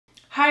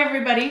Hi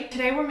everybody,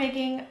 today we're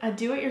making a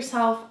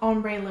do-it-yourself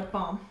ombre lip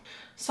balm.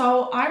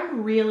 So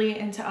I'm really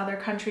into other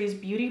countries'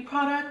 beauty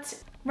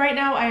products. Right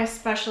now I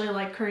especially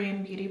like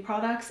Korean beauty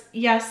products.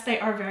 Yes, they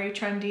are very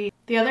trendy.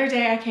 The other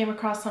day I came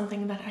across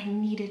something that I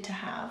needed to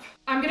have.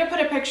 I'm gonna put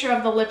a picture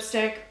of the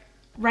lipstick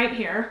right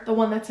here, the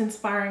one that's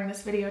inspiring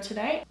this video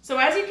today. So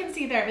as you can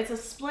see there, it's a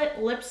split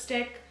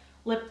lipstick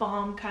lip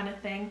balm kind of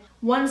thing.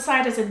 One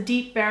side is a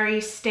deep berry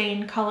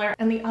stain color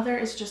and the other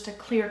is just a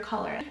clear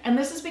color. And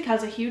this is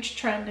because a huge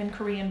trend in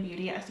Korean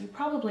beauty, as you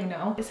probably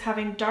know, is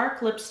having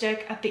dark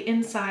lipstick at the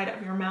inside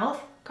of your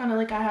mouth, kind of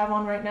like I have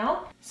on right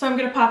now. So I'm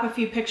gonna pop a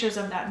few pictures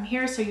of that in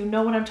here so you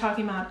know what I'm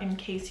talking about in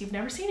case you've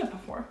never seen it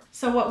before.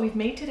 So what we've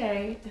made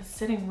today is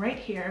sitting right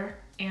here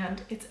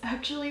and it's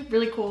actually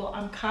really cool.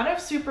 I'm kind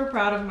of super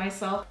proud of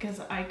myself because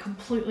I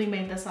completely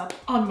made this up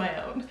on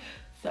my own.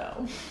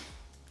 So,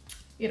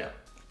 you know.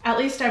 At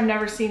least I've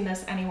never seen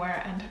this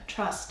anywhere and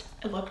trust,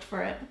 I looked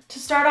for it. To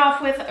start off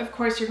with, of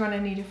course, you're going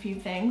to need a few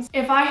things.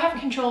 If I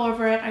have control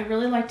over it, I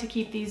really like to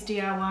keep these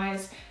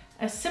DIYs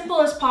as simple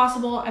as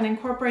possible and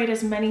incorporate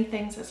as many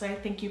things as I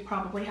think you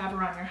probably have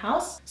around your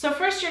house. So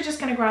first you're just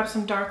going to grab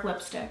some dark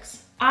lipsticks.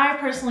 I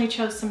personally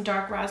chose some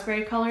dark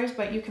raspberry colors,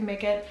 but you can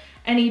make it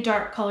any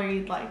dark color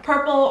you'd like.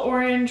 Purple,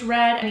 orange,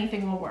 red,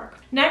 anything will work.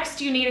 Next,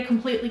 you need a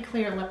completely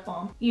clear lip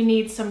balm. You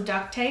need some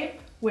duct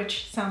tape,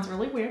 which sounds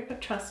really weird,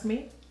 but trust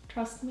me,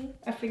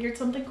 I figured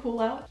something cool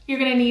out. You're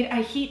gonna need a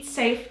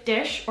heat-safe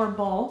dish or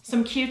bowl,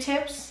 some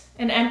Q-tips,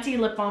 an empty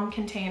lip balm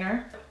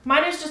container.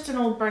 Mine is just an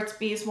old Burt's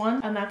Bees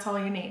one, and that's all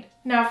you need.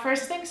 Now,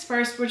 first things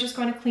first, we're just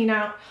going to clean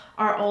out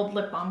our old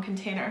lip balm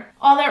container.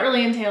 All that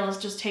really entails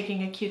is just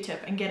taking a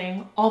Q-tip and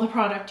getting all the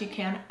product you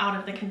can out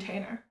of the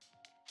container.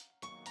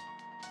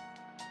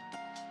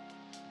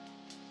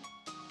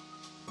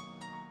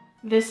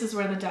 This is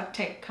where the duct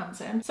tape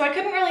comes in. So I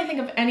couldn't really think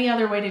of any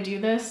other way to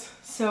do this,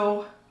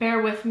 so bear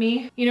with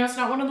me. You know, it's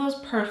not one of those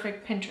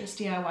perfect Pinterest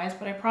DIYs,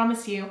 but I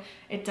promise you,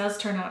 it does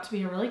turn out to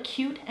be a really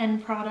cute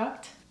end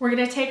product. We're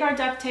gonna take our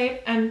duct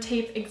tape and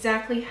tape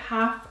exactly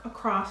half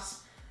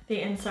across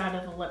the inside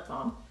of the lip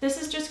balm.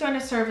 This is just going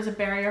to serve as a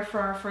barrier for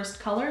our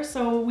first color,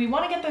 so we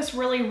wanna get this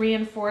really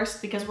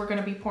reinforced because we're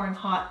gonna be pouring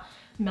hot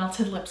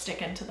melted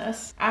lipstick into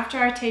this. After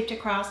I taped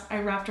across, I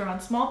wrapped around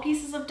small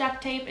pieces of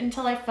duct tape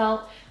until I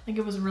felt like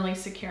it was really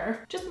secure.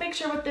 Just make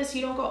sure with this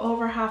you don't go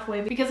over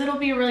halfway because it'll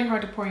be really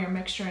hard to pour your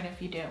mixture in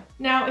if you do.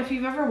 Now, if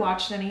you've ever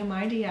watched any of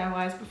my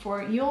DIYs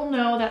before, you'll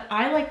know that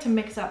I like to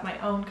mix up my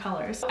own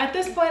colors. At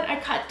this point, I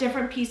cut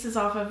different pieces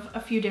off of a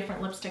few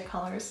different lipstick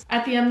colors.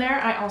 At the end there,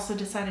 I also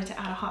decided to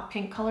add a hot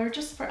pink color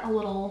just for a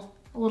little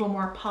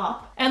more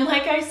pop. And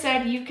like I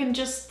said, you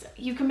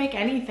can make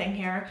anything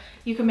here.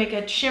 You can make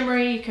it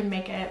shimmery, you can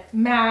make it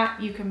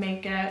matte, you can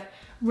make it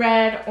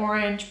red,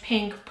 orange,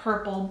 pink,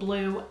 purple,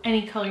 blue,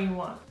 any color you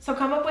want. So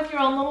come up with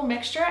your own little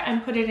mixture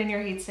and put it in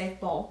your heat-safe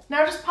bowl.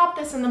 Now just pop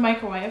this in the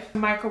microwave.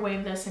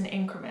 Microwave this in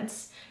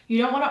increments. You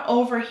don't want to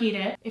overheat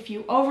it. If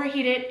you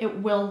overheat it, it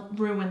will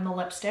ruin the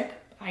lipstick.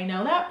 I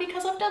know that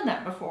because I've done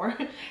that before.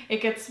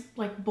 It gets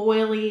like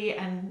boily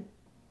and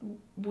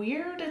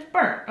weird, it's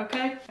burnt,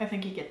 okay? I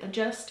think you get the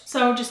gist.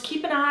 So just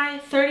keep an eye,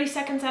 30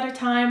 seconds at a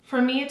time.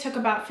 For me, it took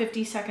about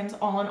 50 seconds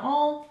all in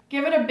all.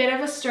 Give it a bit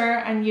of a stir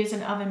and use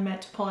an oven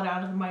mitt to pull it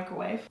out of the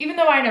microwave. Even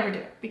though I never do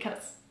it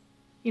because,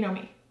 you know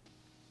me,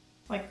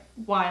 like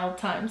wild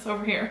times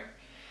over here.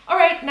 All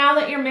right, now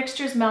that your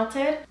mixture's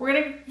melted, we're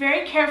gonna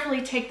very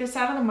carefully take this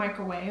out of the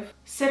microwave,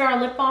 sit our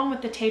lip balm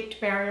with the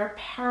taped barrier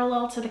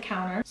parallel to the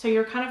counter. So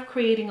you're kind of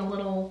creating a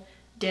little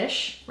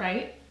dish,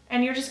 right?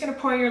 And you're just gonna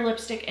pour your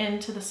lipstick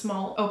into the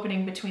small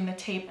opening between the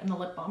tape and the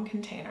lip balm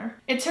container.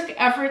 It took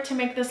effort to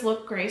make this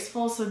look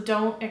graceful, so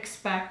don't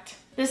expect.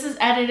 This is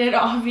edited,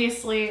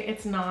 obviously.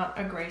 It's not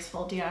a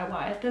graceful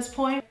DIY at this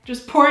point.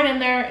 Just pour it in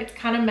there, it's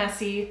kind of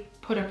messy.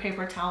 Put a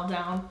paper towel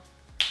down,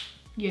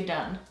 you're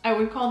done. I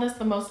would call this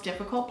the most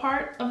difficult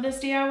part of this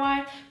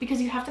DIY because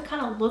you have to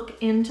kind of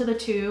look into the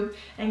tube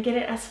and get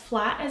it as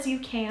flat as you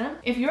can.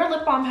 If your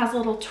lip balm has a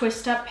little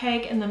twist up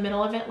peg in the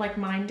middle of it like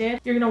mine did,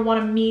 you're gonna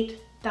wanna meet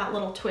that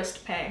little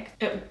twist peg.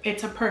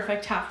 It's a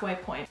perfect halfway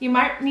point. You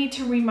might need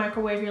to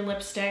re-microwave your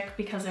lipstick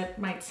because it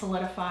might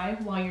solidify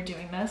while you're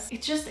doing this.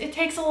 It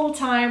takes a little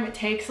time, it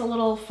takes a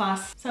little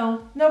fuss,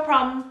 so no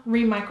problem,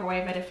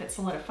 re-microwave it if it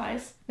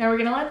solidifies. Now we're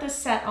gonna let this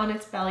set on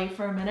its belly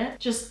for a minute.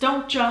 Just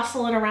don't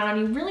jostle it around.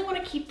 You really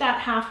wanna keep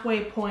that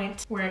halfway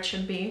point where it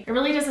should be. It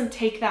really doesn't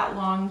take that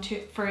long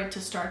for it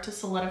to start to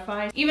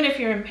solidify. Even if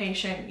you're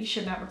impatient, you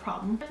shouldn't have a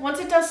problem. Once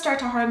it does start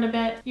to harden a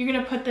bit, you're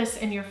gonna put this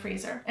in your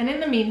freezer. And in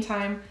the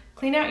meantime,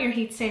 clean out your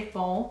heat-safe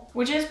bowl,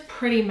 which is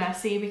pretty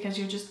messy because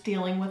you're just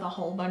dealing with a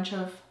whole bunch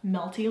of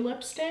melty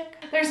lipstick.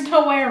 There's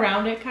no way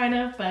around it, kind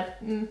of, but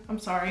I'm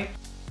sorry.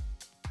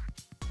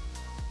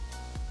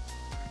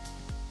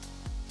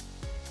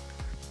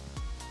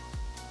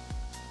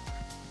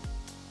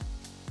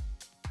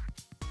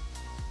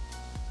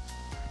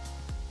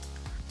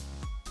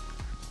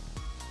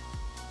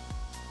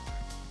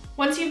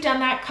 Once you've done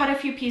that, cut a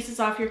few pieces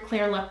off your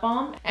clear lip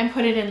balm and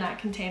put it in that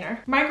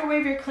container.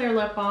 Microwave your clear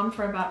lip balm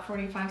for about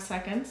 45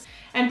 seconds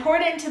and pour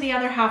it into the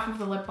other half of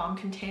the lip balm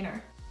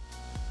container.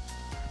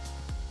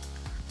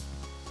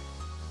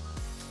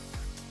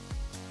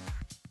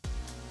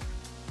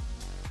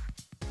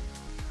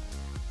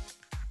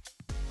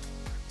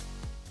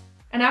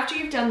 And after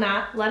you've done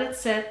that, let it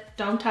sit,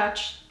 don't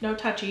touch, no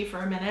touchy for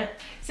a minute.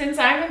 Since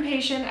I'm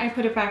impatient, I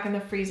put it back in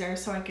the freezer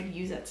so I could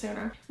use it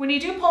sooner. When you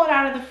do pull it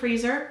out of the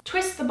freezer,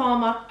 twist the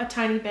balm up a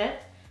tiny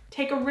bit,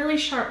 take a really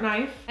sharp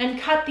knife, and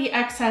cut the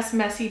excess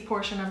messy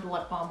portion of the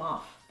lip balm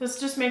off. This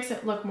just makes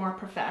it look more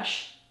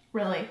profesh,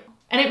 really.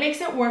 And it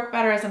makes it work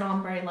better as an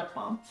ombre lip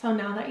balm. So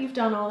now that you've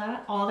done all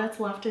that, all that's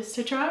left is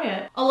to try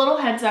it. A little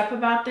heads up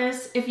about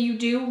this, if you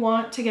do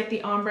want to get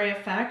the ombre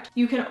effect,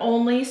 you can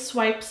only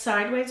swipe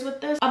sideways with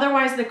this.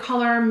 Otherwise the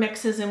color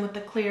mixes in with the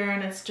clear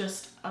and it's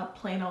just a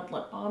plain old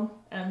lip balm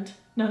and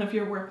none of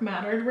your work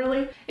mattered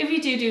really. If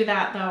you do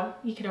that though,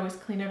 you can always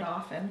clean it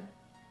off and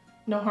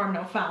no harm,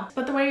 no foul.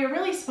 But the way you're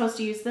really supposed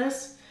to use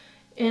this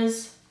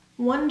is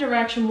one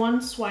direction,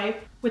 one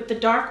swipe with the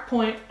dark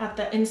point at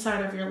the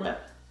inside of your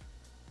lip.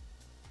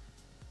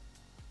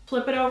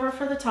 Flip it over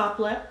for the top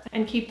lip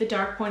and keep the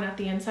dark point at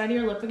the inside of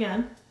your lip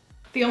again.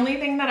 The only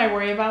thing that I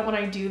worry about when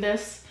I do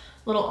this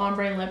little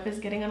ombre lip is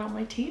getting it on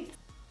my teeth.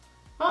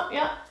 Oh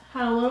yeah,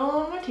 had a little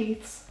on my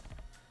teeth.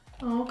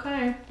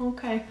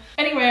 Okay.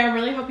 Anyway, I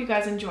really hope you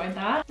guys enjoyed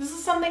that. This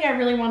is something I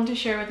really wanted to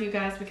share with you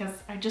guys because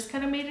I just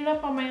kind of made it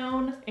up on my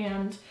own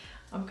and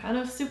I'm kind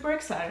of super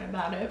excited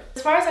about it.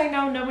 As far as I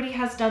know, nobody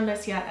has done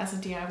this yet as a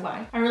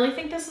DIY. I really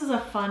think this is a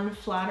fun,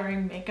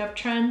 flattering makeup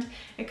trend.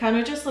 It kind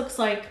of just looks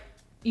like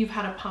you've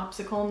had a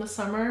popsicle in the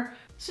summer.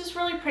 It's just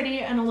really pretty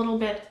and a little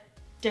bit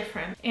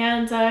different.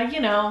 And you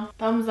know,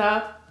 thumbs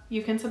up,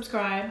 you can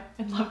subscribe,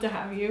 I'd love to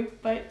have you,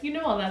 but you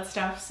know all that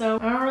stuff, so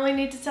I don't really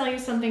need to tell you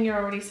something you're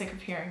already sick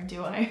of hearing,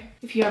 do I?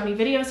 If you have any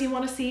videos you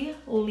want to see,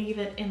 leave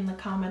it in the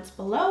comments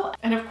below.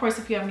 And of course,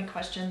 if you have any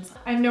questions,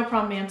 I have no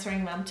problem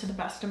answering them to the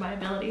best of my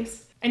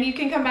abilities. And you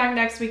can come back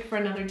next week for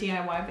another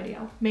DIY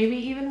video, maybe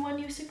even one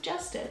you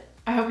suggested.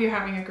 I hope you're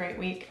having a great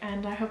week,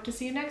 and I hope to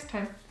see you next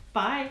time.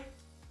 Bye!